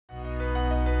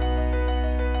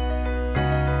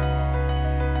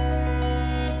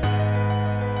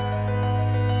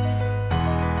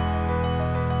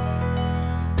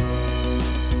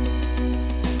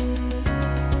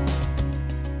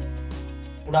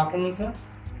Good afternoon, sir.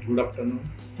 Good afternoon.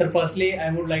 Sir, firstly,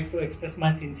 I would like to express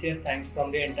my sincere thanks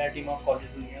from the entire team of College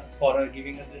Dunia for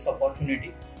giving us this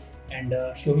opportunity and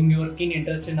showing your keen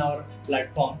interest in our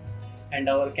platform and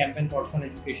our campaign Thoughts on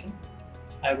Education.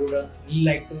 I would really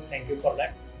like to thank you for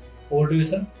that. Over to you,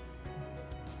 sir.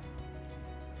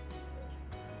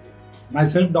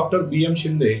 Myself, Dr. B.M.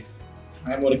 Shinde.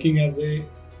 I am working as a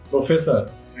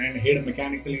professor and head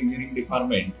mechanical engineering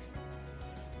department.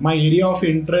 My area of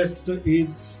interest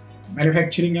is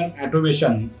manufacturing and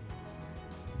automation.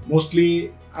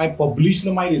 Mostly, I published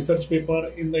my research paper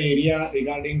in the area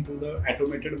regarding to the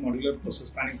automated modular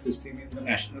process planning system in the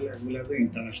national as well as the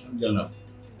international journal.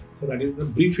 So that is the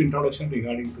brief introduction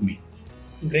regarding to me.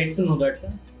 Great to know that,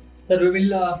 sir. Sir, we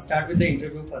will start with the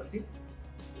interview firstly.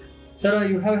 Sir,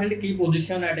 you have held a key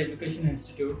position at Education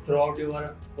Institute throughout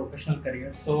your professional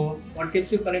career. So, what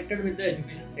keeps you connected with the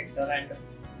education sector and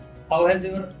how has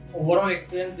your overall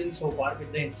experience been so far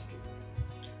with the institute?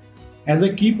 As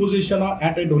a key position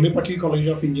at a Dhole Patil College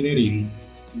of Engineering,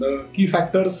 the key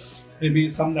factors may be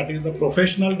some, that is the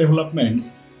professional development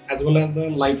as well as the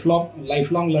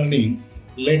lifelong learning,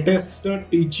 latest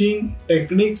teaching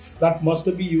techniques that must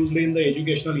be used in the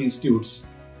educational institutes.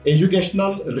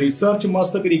 Educational research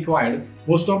must be required.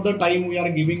 Most of the time we are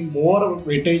giving more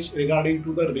weightage regarding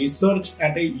to the research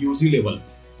at a UG level.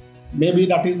 Maybe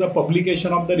that is the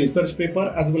publication of the research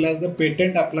paper as well as the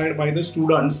patent applied by the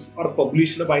students or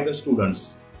published by the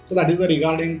students. So that is the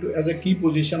regarding to, as a key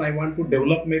position I want to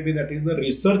develop, maybe that is the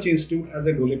research institute as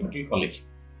a Dhole Patil College.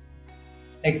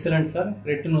 Excellent, sir.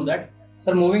 Great to know that.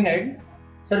 Sir, moving ahead.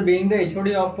 Sir, being the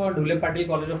HOD of Dhole Patil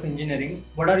College of Engineering,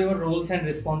 what are your roles and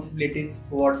responsibilities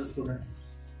towards the students?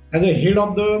 As a head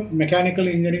of the mechanical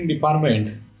engineering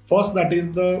department, first that is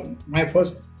my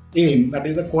first aim, that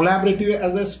is a collaborative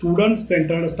as a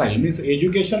student-centered style. Means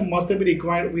education must be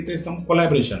required with some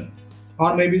collaboration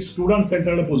or maybe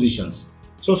student-centered positions.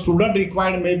 So student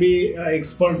required maybe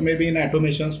expert maybe in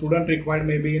automation, student required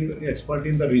maybe in expert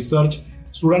in the research,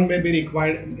 student may be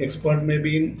required expert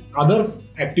maybe in other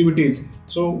activities.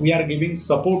 So we are giving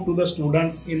support to the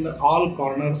students in all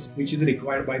corners which is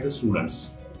required by the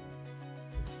students.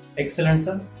 Excellent,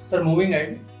 sir. Sir, moving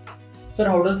ahead. Sir,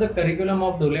 how does the curriculum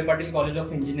of Dhole Patil College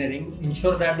of Engineering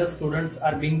ensure that the students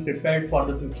are being prepared for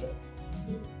the future?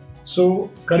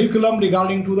 So, curriculum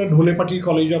regarding to the Dhole Patil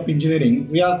College of Engineering,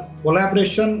 we are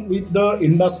collaboration with the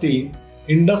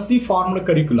industry formed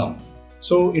curriculum.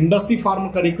 So, industry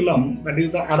formed curriculum, that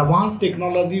is the advanced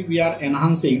technology we are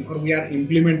enhancing or we are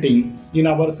implementing in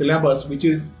our syllabus, which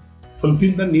is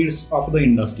fulfill the needs of the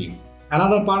industry.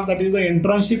 Another part, that is the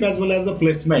internship as well as the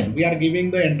placement. We are giving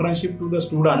the internship to the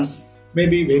students,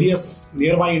 maybe various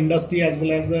nearby industry as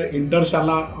well as the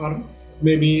intershala, or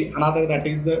maybe another, that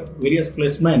is the various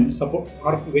placement support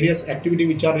or various activity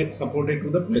which are supported to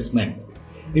the placement.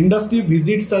 Industry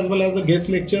visits as well as the guest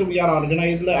lecture we are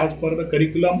organized as per the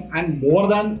curriculum, and more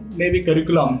than maybe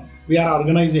curriculum we are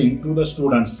organizing to the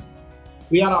students.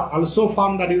 We are also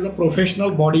formed, that is the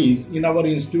professional bodies in our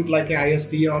institute like a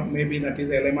IST or maybe that is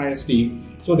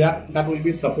LMIST. So that will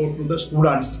be support to the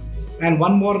students. And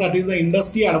one more, that is the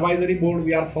industry advisory board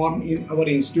we are formed in our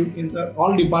institute in the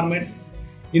all department.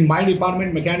 In my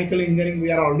department, mechanical engineering,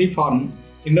 we are already formed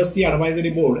industry advisory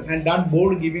board, and that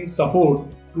board giving support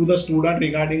to the student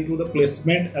regarding to the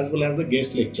placement as well as the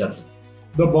guest lectures.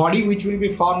 The body which will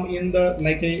be formed in the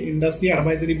like a industry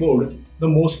advisory board, the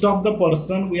most of the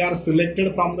person we are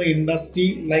selected from the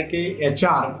industry like a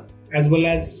HR as well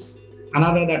as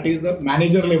another, that is the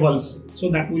manager levels. So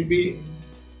that will be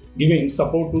giving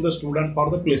support to the student for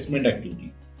the placement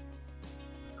activity.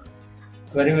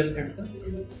 Very well said, sir.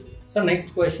 So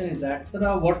next question is that,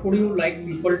 sir, what would you like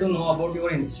people to know about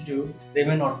your institute they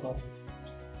may not know?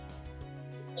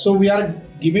 So we are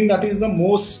giving, that is the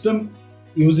most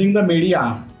using the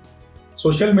media,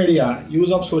 social media,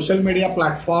 use of social media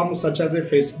platforms such as a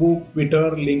Facebook,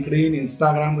 Twitter, LinkedIn,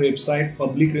 Instagram, website,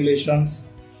 public relations,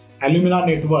 alumni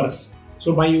networks.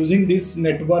 So by using this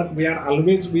network, we are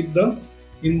always with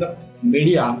in the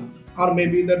media, or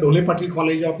maybe the Dhole Patil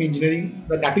College of Engineering.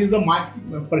 That is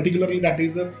particularly that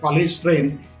is the college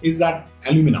strength is that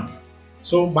alumni.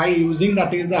 So by using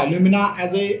that is the alumni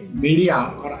as a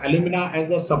media or alumni as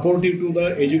the supportive to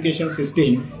the education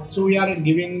system. So we are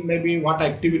giving maybe what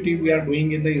activity we are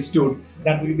doing in the institute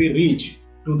that will be reached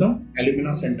to the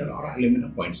alumni center or alumni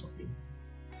points of view.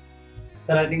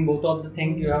 Sir, I think both of the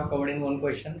things you have covered in one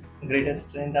question, greatest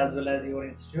strength as well as your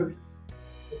institute.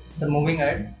 So moving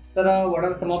ahead, sir, what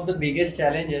are some of the biggest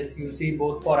challenges you see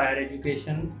both for higher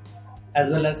education as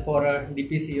well as for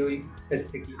DPCOE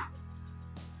specifically?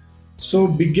 So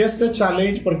biggest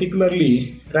challenge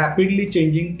particularly rapidly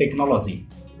changing technology.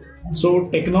 So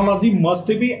technology must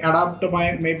be adapted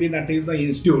by maybe that is the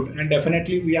institute, and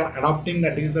definitely we are adopting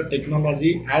that is the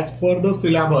technology as per the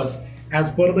syllabus, as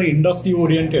per the industry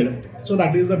oriented. So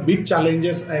that is the big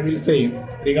challenges I will say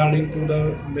regarding to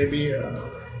the maybe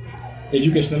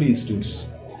educational institutes.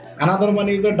 Another one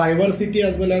is the diversity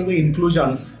as well as the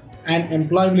inclusions and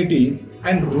employability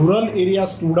and rural area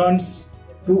students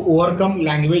to overcome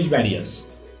language barriers.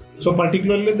 So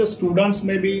particularly the students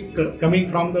may be coming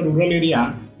from the rural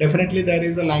area, definitely there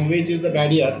is a language is the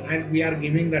barrier, and we are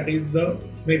giving that is the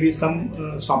maybe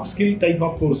some soft skill type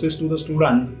of courses to the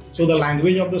student. So the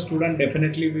language of the student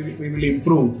definitely we will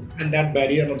improve, and that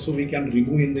barrier also we can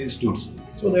remove in the institutes.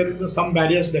 So there is some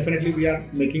barriers, definitely we are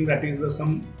making that is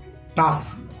some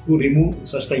tasks to remove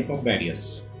such type of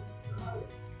barriers.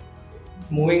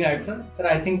 Moving ahead, sir. Sir,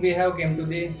 I think we have came to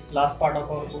the last part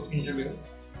of our interview.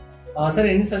 Sir,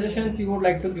 any suggestions you would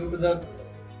like to give to the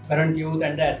current youth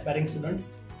and the aspiring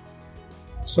students?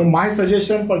 So my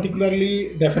suggestion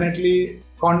particularly definitely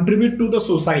contribute to the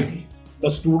society. The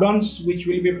students which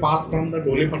will be passed from the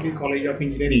Dhole Patil College of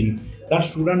Engineering, that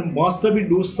student must be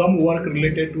do some work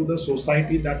related to the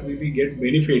society that will be get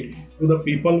benefit to the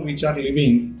people which are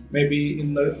living maybe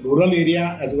in the rural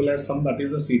area as well as some that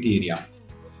is the city area.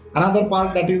 Another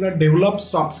part that is the develop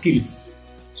soft skills.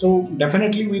 So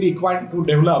definitely we require to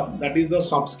develop that is the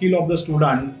soft skill of the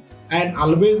student, and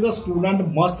always the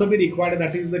student must be required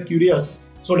that is the curious.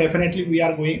 So definitely we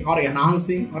are going or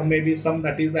enhancing or maybe some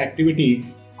that is the activity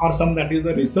or some that is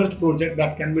the research project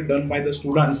that can be done by the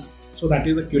students. So that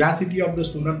is the curiosity of the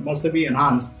student must be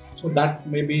enhanced. So that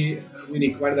maybe we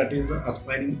require that is the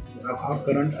aspiring or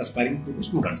current aspiring to the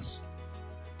students.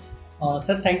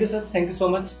 Sir, thank you, sir. Thank you so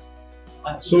much.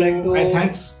 So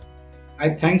I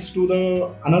thanks to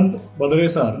the Anand Badre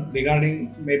sir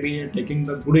regarding maybe taking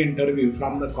the good interview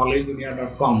from the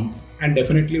collegedunia.com, and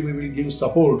definitely we will give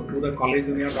support to the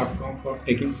collegedunia.com for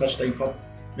taking such type of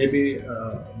maybe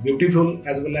beautiful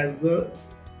as well as the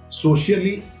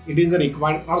socially it is a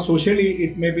required, or socially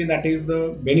it may be that is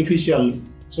the beneficial,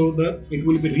 so that it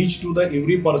will be reached to the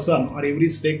every person or every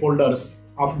stakeholders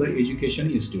of the education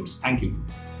institutes. Thank you.